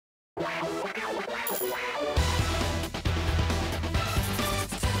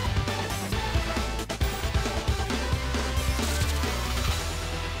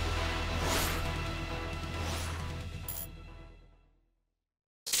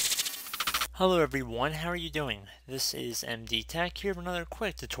Hello everyone, how are you doing? This is MD Tech here with another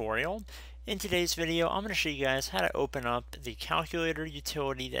quick tutorial. In today's video, I'm going to show you guys how to open up the calculator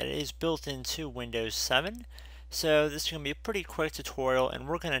utility that is built into Windows 7. So this is going to be a pretty quick tutorial and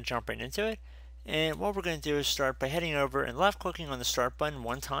we're going to jump right into it. And what we're going to do is start by heading over and left clicking on the start button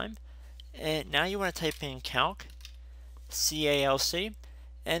one time. And now you want to type in calc, C-A-L-C,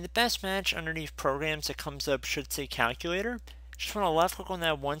 and the best match underneath programs that comes up should say calculator. Just want to left click on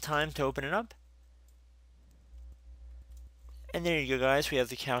that one time to open it up. And there you go guys, we have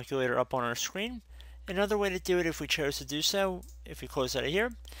the calculator up on our screen. Another way to do it if we chose to do so, if we close out of here,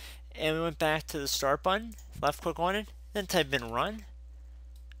 and we went back to the start button, left click on it, then type in run.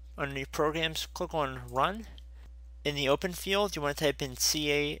 Underneath programs, click on run. In the open field, you want to type in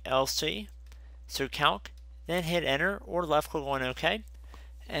CALC, so calc, then hit enter or left click on OK.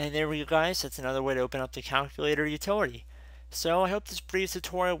 And there we go guys, that's another way to open up the calculator utility. So I hope this brief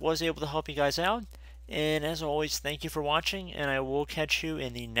tutorial was able to help you guys out. And as always, thank you for watching, and I will catch you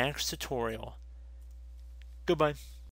in the next tutorial. Goodbye.